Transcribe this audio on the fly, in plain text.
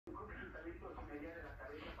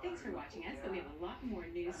Thanks for watching us, but we have a lot more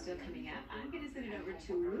news still coming up. I'm going to send it over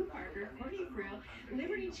to Lou Parker, Courtney Friel,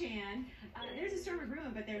 Liberty Chan. There's a storm of brewing,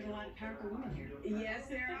 but there's a lot of powerful women here. Yes,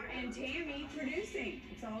 there are, and Tammy producing.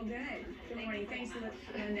 It's all good. Good morning. Thanks,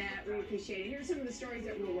 Lynette. We appreciate it. Here's some of the stories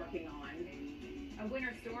that we're working on. A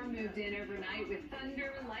winter storm moved in overnight with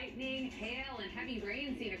thunder, lightning, hail, and heavy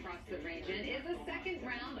rain seen across the region. Is a second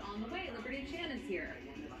round on the way. Liberty Chan is here.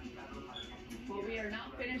 Well, we are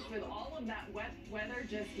not finished with all of that wet weather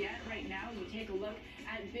just yet. Right now, we take a look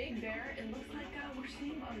at Big Bear. It looks like we're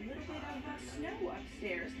seeing a little bit of snow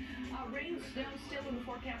upstairs. Rain, snow still in the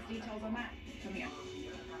forecast. Details on that coming up.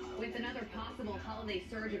 With another possible holiday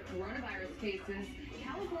surge of coronavirus cases,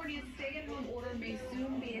 California's stay-at-home order may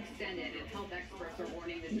soon be extended, and health experts are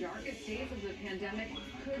warning the darkest days of the pandemic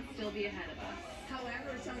could still be ahead of us.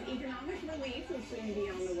 However, some economic relief will soon be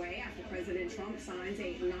on the way after President Trump signs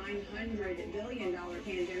a $900 billion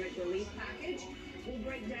pandemic relief package. We'll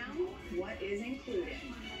break down what is included.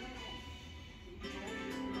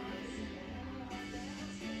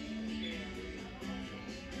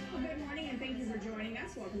 Good morning, and thank you for joining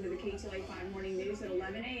us. Welcome to the KTLA 5 Morning News at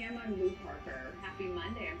 11 a.m. I'm Lou Parker. Happy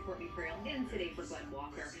Monday. I'm Courtney Friel, in today for Glenn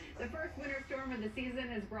Walker. The first winter storm of the season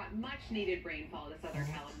has brought much-needed rainfall to Southern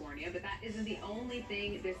California, but that isn't the only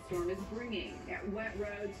thing this storm is bringing. Wet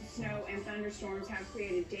roads, snow, and thunderstorms have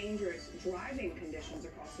created dangerous driving conditions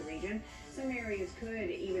across the region. Some areas could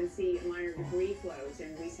even see minor debris flows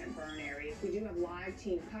in recent burn areas. We do have live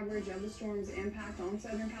team coverage of the storm's impact on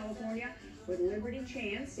Southern California with Liberty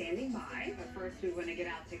Chan standing by. But first, we want to get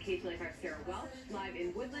out to KTLA 5 Sarah Welch, live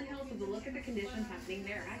in Woodland Hills, with a look at the conditions happening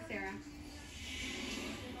there. Hi, Sarah.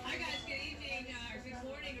 Hi, guys. Good evening, or good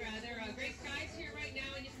morning, rather. Gray skies here right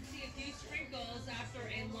now, and you can see a few sprinkles after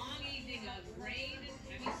a long evening of rain and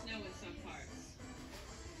heavy snow in some parts.